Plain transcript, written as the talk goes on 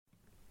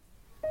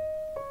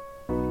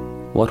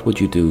What would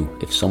you do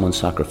if someone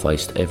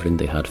sacrificed everything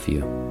they had for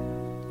you?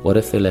 What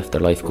if they left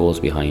their life goals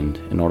behind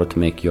in order to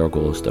make your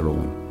goals their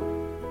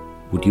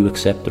own? Would you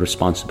accept the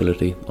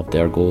responsibility of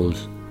their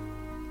goals?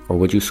 Or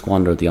would you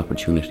squander the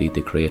opportunity they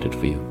created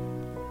for you?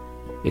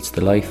 It's the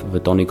life of a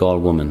Donegal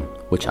woman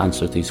which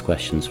answers these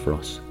questions for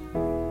us.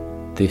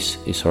 This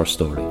is her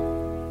story.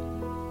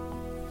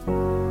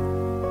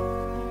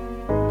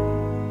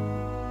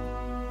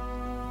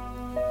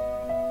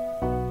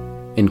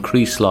 In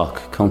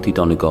Creeslough, County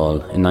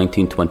Donegal, in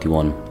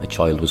 1921, a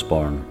child was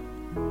born.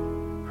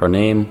 Her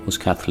name was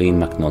Kathleen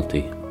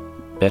McNulty,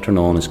 better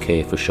known as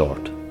Kay for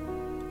short.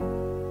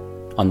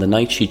 On the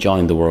night she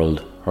joined the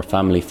world, her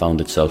family found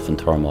itself in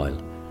turmoil,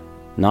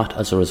 not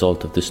as a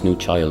result of this new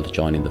child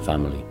joining the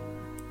family.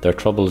 Their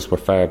troubles were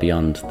far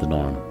beyond the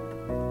norm.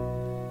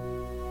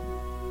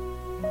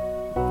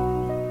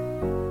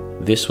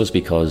 This was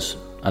because,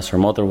 as her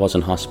mother was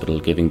in hospital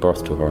giving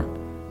birth to her,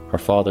 her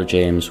father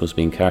James was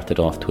being carted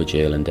off to a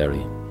jail in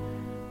Derry.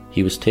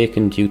 He was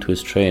taken due to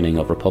his training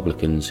of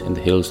Republicans in the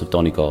hills of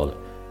Donegal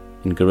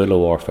in guerrilla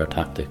warfare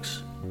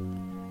tactics.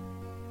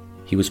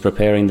 He was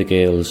preparing the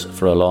Gaels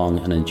for a long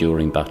and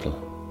enduring battle.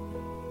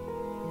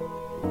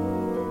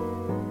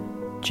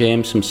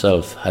 James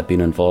himself had been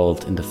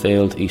involved in the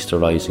failed Easter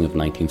Rising of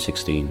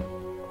 1916.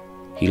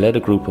 He led a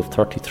group of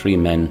 33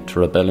 men to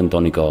rebel in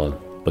Donegal,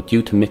 but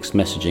due to mixed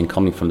messaging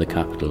coming from the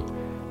capital,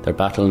 their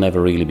battle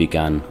never really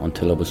began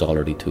until it was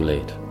already too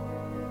late.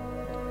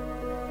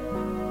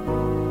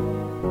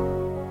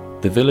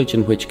 The village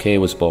in which Kay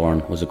was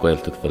born was a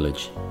Gaeltacht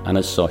village, and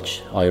as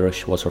such,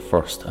 Irish was her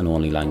first and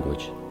only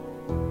language.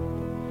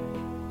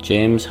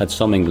 James had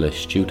some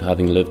English due to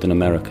having lived in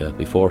America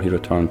before he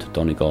returned to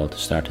Donegal to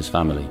start his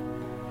family.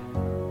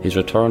 His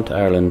return to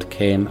Ireland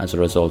came as a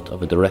result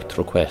of a direct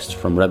request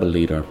from rebel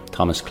leader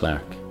Thomas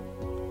Clark.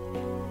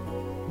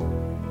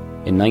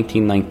 In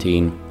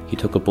 1919, he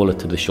took a bullet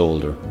to the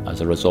shoulder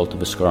as a result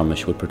of a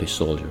skirmish with British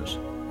soldiers.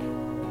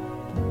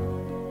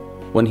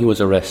 When he was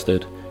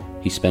arrested,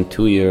 he spent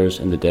 2 years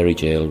in the Derry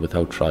jail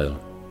without trial.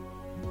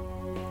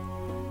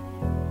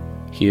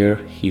 Here,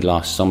 he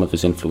lost some of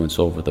his influence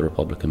over the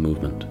Republican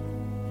movement.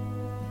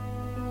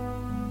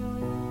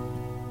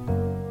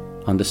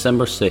 On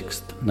December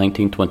 6,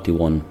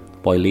 1921,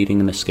 while leading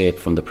an escape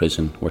from the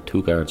prison where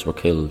 2 guards were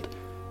killed,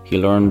 he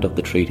learned of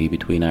the treaty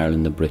between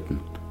Ireland and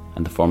Britain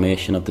and the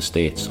formation of the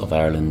states of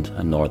Ireland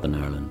and Northern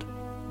Ireland.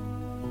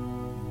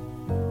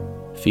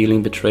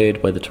 Feeling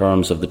betrayed by the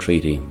terms of the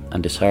treaty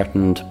and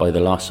disheartened by the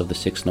loss of the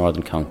 6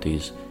 northern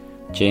counties,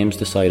 James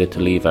decided to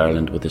leave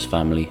Ireland with his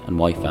family and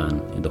wife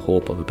Anne in the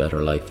hope of a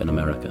better life in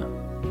America.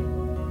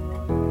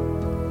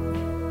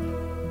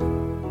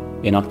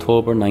 In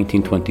October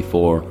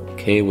 1924,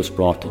 Kay was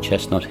brought to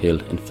Chestnut Hill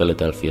in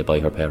Philadelphia by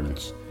her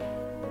parents.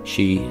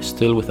 She,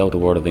 still without a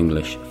word of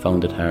English,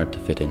 found it hard to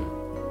fit in.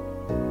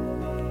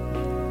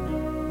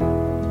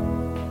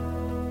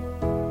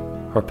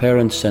 Her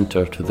parents sent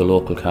her to the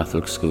local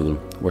Catholic school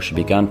where she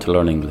began to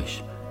learn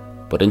English,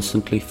 but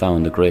instantly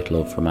found a great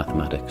love for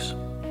mathematics.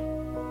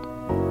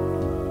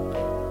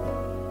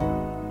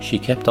 She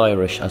kept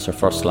Irish as her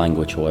first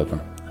language,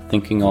 however,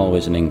 thinking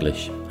always in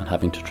English and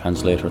having to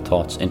translate her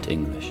thoughts into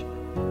English.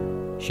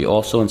 She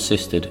also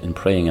insisted in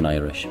praying in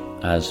Irish,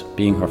 as,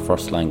 being her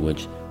first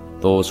language,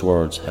 those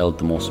words held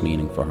the most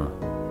meaning for her.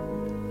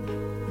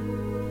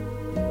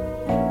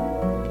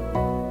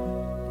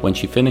 When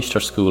she finished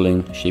her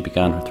schooling, she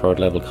began her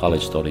third-level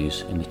college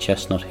studies in the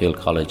Chestnut Hill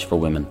College for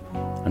Women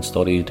and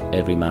studied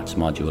every maths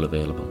module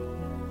available.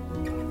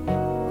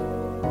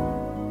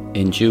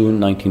 In June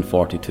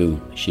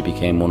 1942, she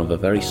became one of a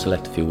very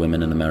select few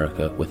women in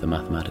America with a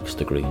mathematics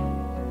degree.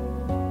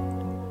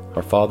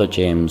 Her father,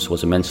 James,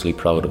 was immensely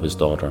proud of his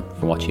daughter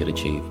for what she had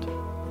achieved.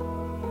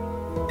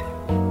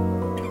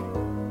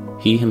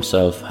 He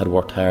himself had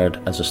worked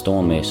hard as a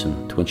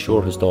stonemason to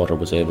ensure his daughter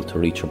was able to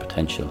reach her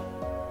potential.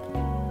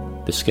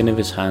 The skin of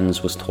his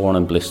hands was torn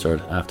and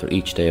blistered after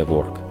each day of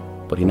work,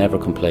 but he never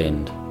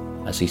complained,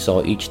 as he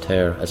saw each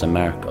tear as a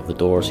mark of the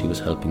doors he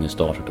was helping his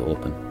daughter to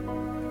open.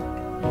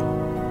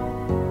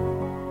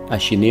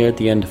 As she neared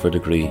the end of her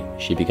degree,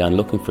 she began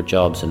looking for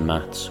jobs in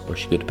maths where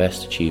she could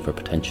best achieve her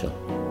potential.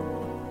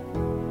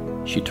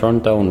 She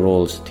turned down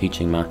roles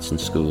teaching maths in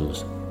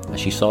schools, as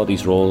she saw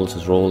these roles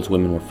as roles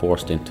women were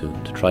forced into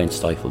to try and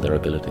stifle their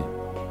ability.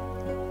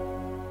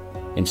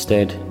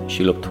 Instead,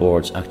 she looked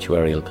towards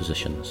actuarial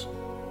positions.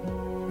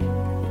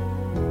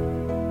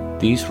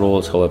 These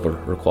roles, however,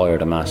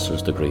 required a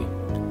master's degree.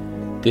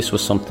 This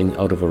was something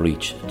out of her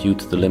reach due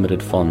to the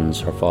limited funds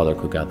her father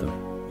could gather.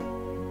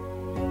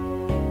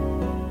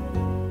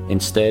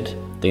 Instead,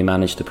 they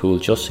managed to pool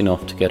just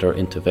enough to get her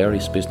into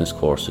various business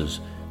courses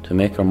to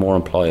make her more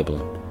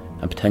employable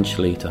and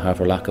potentially to have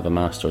her lack of a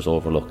master's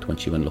overlooked when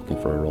she went looking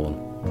for a role.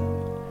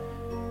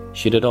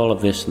 She did all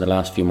of this in the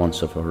last few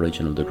months of her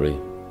original degree.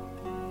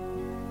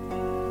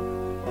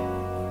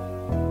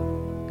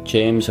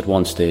 James at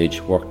one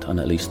stage worked on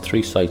at least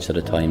 3 sites at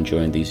a time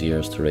during these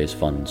years to raise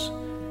funds,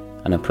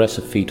 an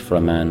impressive feat for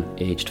a man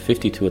aged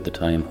 52 at the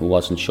time who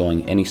wasn't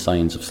showing any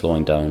signs of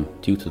slowing down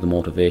due to the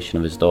motivation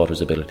of his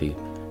daughter's ability,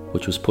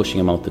 which was pushing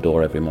him out the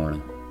door every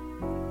morning.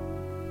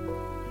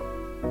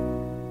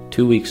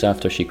 2 weeks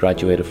after she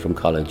graduated from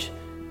college,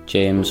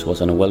 James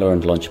was on a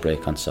well-earned lunch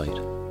break on site.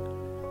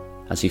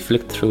 As he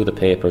flicked through the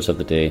papers of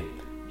the day,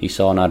 he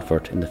saw an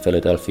advert in the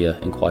Philadelphia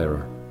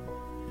Inquirer.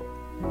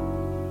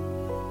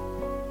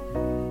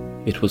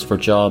 It was for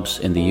jobs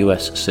in the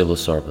US Civil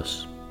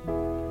Service.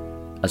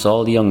 As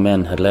all the young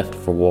men had left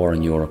for war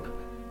in Europe,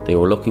 they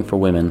were looking for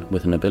women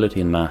with an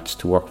ability in maths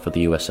to work for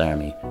the US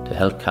Army to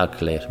help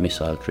calculate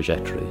missile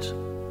trajectories.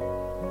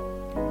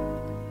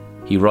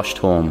 He rushed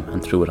home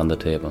and threw it on the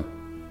table.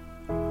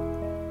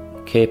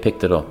 Kay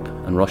picked it up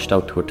and rushed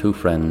out to her two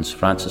friends,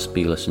 Frances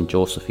Beales and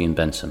Josephine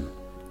Benson.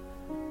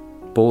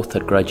 Both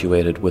had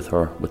graduated with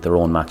her with their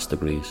own maths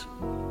degrees.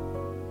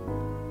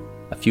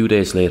 A few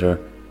days later,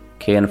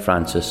 Kay and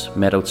Frances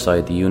met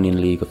outside the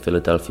Union League of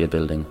Philadelphia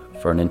building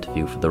for an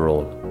interview for the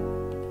role.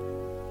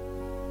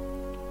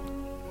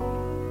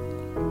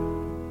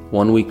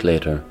 1 week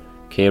later,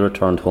 Kay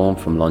returned home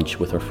from lunch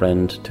with her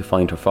friend to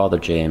find her father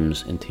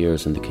James in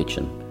tears in the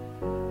kitchen.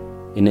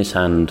 In his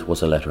hand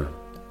was a letter.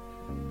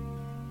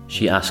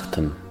 She asked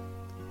him,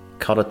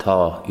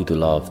 "Caratá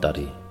idulav,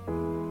 Daddy?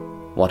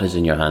 What is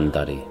in your hand,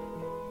 Daddy?"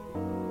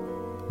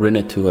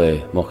 "Rinne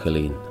tue,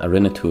 Mochelin, a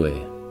rinne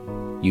tue.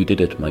 You did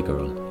it, my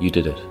girl, you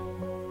did it."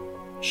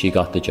 She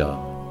got the job.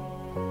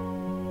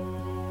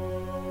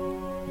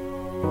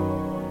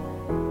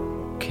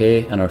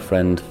 Kay and her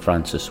friend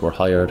Frances were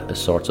hired as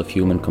sorts of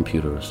human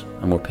computers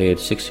and were paid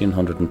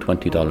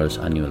 $1,620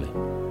 annually.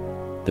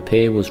 The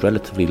pay was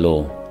relatively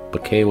low,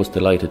 but Kay was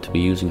delighted to be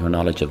using her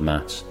knowledge of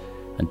maths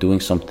and doing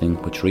something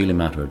which really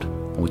mattered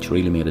and which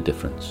really made a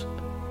difference.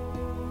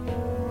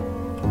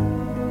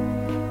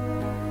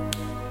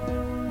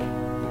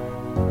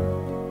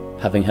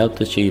 Having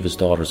helped achieve his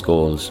daughter's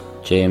goals,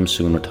 James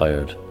soon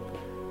retired.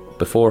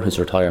 Before his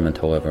retirement,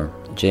 however,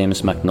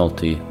 James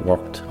McNulty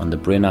worked on the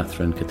Bryn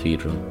Athyn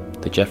Cathedral,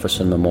 the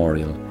Jefferson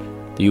Memorial,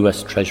 the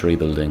US Treasury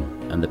Building,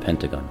 and the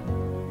Pentagon.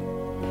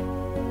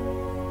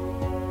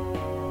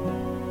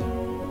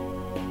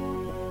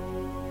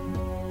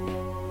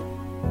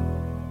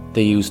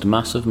 They used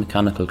massive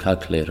mechanical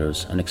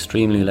calculators and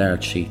extremely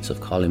large sheets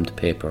of columned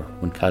paper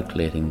when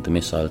calculating the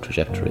missile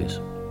trajectories.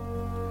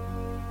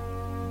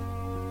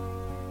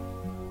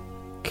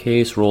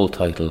 Kay's role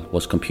title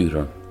was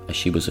computer, as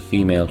she was a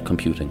female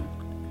computing.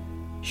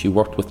 She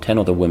worked with 10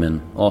 other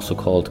women, also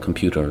called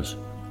computers,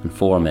 and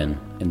 4 men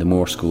in the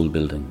Moore School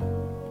building.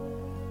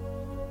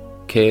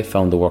 Kay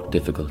found the work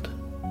difficult.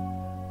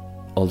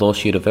 Although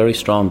she had a very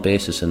strong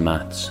basis in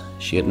maths,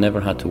 she had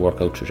never had to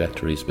work out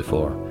trajectories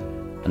before,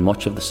 and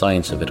much of the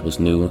science of it was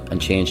new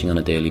and changing on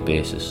a daily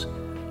basis,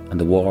 and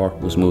the war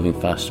was moving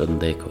faster than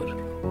they could.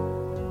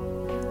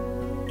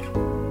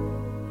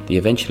 They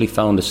eventually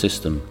found a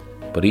system,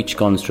 but each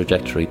gun's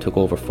trajectory took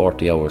over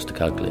 40 hours to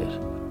calculate,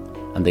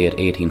 and they had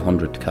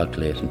 1,800 to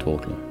calculate in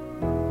total.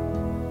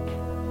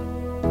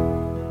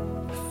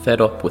 Fed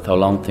up with how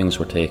long things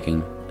were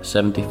taking,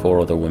 74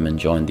 other women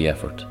joined the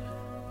effort,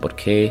 but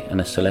Kay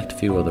and a select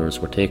few others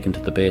were taken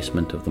to the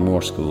basement of the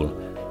Moore School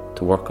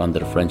to work on the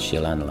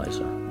differential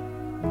analyzer,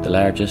 the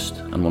largest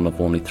and one of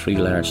only 3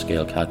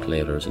 large-scale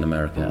calculators in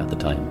America at the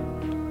time.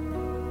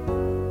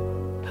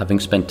 Having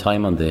spent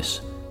time on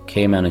this,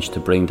 Kay managed to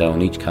bring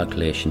down each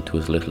calculation to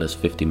as little as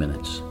 50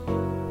 minutes.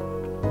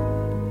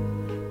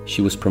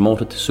 She was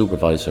promoted to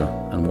supervisor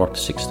and worked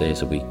 6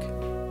 days a week.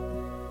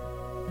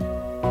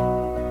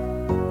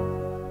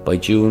 By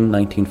June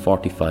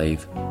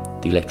 1945,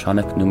 the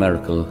Electronic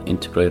Numerical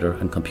Integrator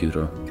and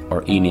Computer,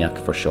 or ENIAC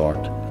for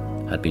short,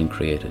 had been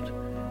created.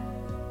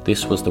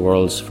 This was the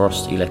world's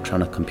first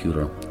electronic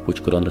computer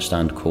which could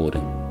understand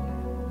coding.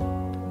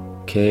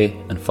 Kay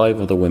and 5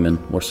 other women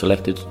were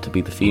selected to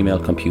be the female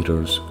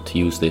computers to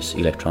use this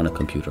electronic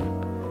computer.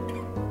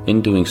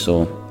 In doing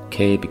so,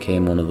 Kay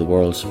became one of the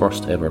world's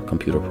first ever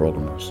computer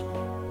programmers.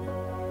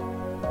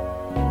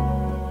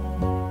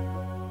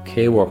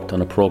 Kay worked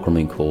on a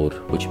programming code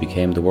which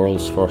became the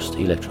world's first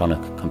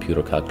electronic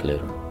computer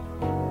calculator.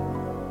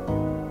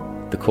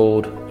 The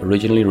code,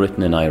 originally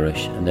written in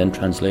Irish and then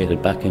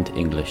translated back into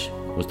English,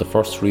 was the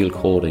first real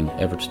coding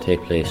ever to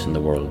take place in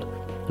the world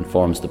and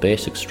forms the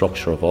basic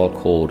structure of all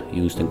code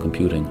used in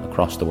computing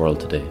across the world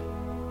today.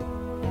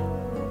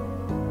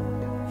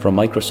 From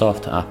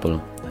Microsoft to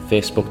Apple,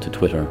 Facebook to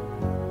Twitter,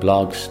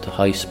 blogs to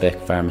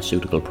high-spec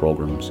pharmaceutical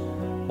programs,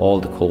 all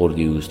the code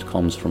used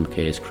comes from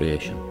Kay's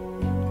creation.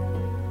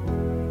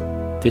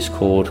 This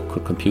code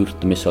could compute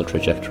the missile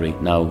trajectory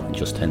now in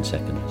just 10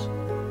 seconds.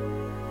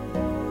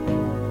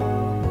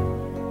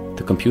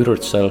 The computer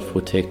itself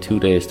would take 2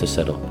 days to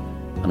set up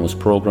and was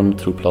programmed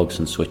through plugs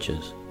and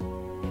switches.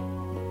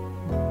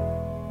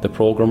 The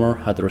programmer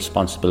had the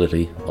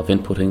responsibility of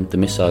inputting the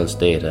missile's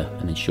data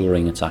and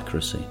ensuring its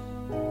accuracy.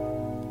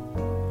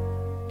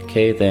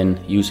 Kay then,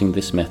 using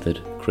this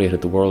method,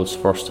 created the world's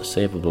first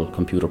savable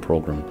computer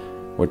program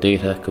where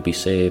data could be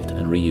saved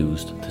and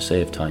reused to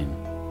save time.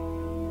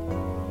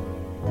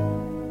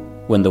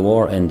 When the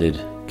war ended,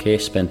 Kay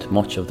spent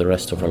much of the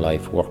rest of her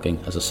life working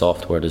as a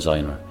software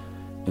designer,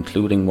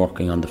 including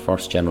working on the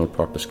first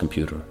general-purpose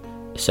computer,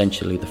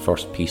 essentially the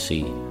first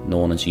PC,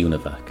 known as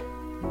UNIVAC.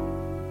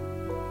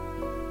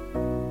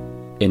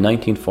 In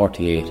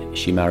 1948,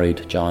 she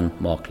married John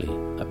Mauchly,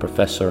 a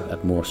professor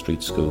at Moore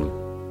Street School.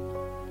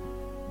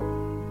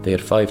 They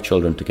had 5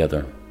 children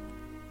together.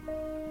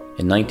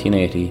 In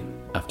 1980,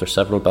 after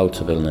several bouts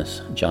of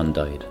illness, John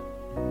died.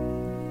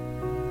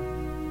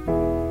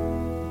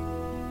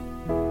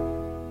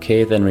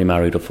 Kay then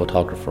remarried a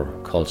photographer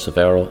called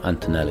Severo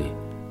Antonelli,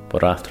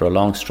 but after a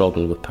long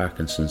struggle with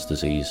Parkinson's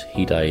disease,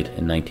 he died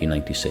in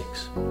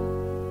 1996.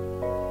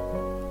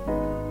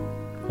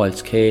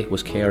 Whilst Kay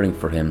was caring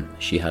for him,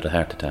 she had a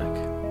heart attack.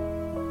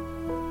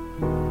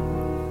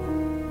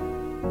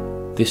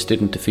 This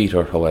didn't defeat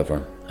her,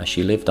 however, as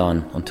she lived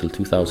on until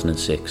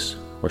 2006,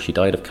 where she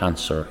died of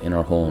cancer in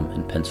her home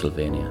in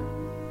Pennsylvania.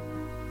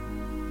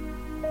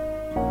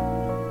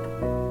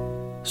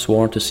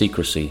 Sworn to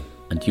secrecy,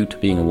 and due to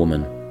being a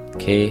woman,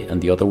 Kay and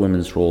the other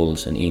women's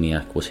roles in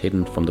ENIAC was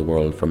hidden from the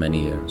world for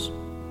many years.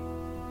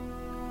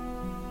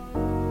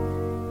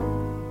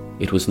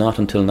 It was not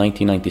until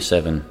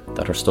 1997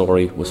 that her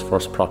story was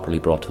first properly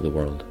brought to the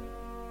world.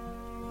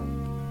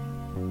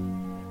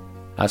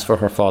 As for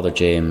her father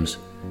James,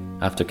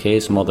 after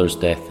Kay's mother's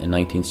death in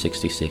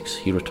 1966,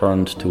 he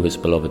returned to his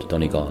beloved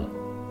Donegal.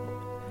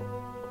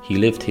 He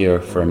lived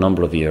here for a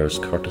number of years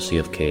courtesy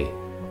of Kay,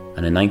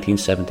 and in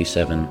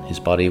 1977 his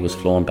body was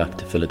flown back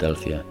to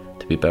Philadelphia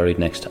to be buried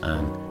next to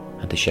Anne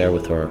and to share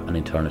with her an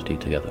eternity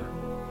together.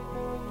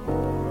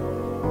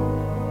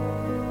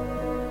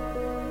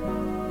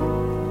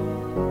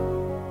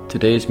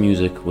 Today's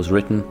music was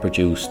written,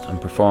 produced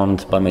and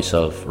performed by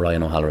myself,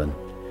 Ryan O'Halloran.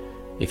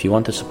 If you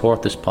want to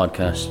support this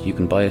podcast, you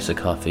can buy us a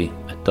coffee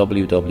at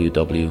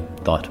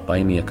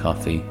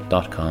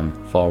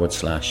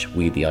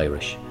www.buymeacoffee.com/We the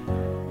Irish.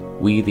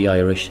 We the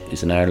Irish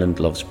is an Ireland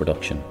Loves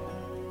production.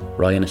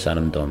 Ryan is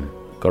Adam Dunn,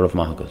 Gurav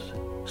Mahagut,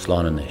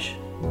 Slán Anish.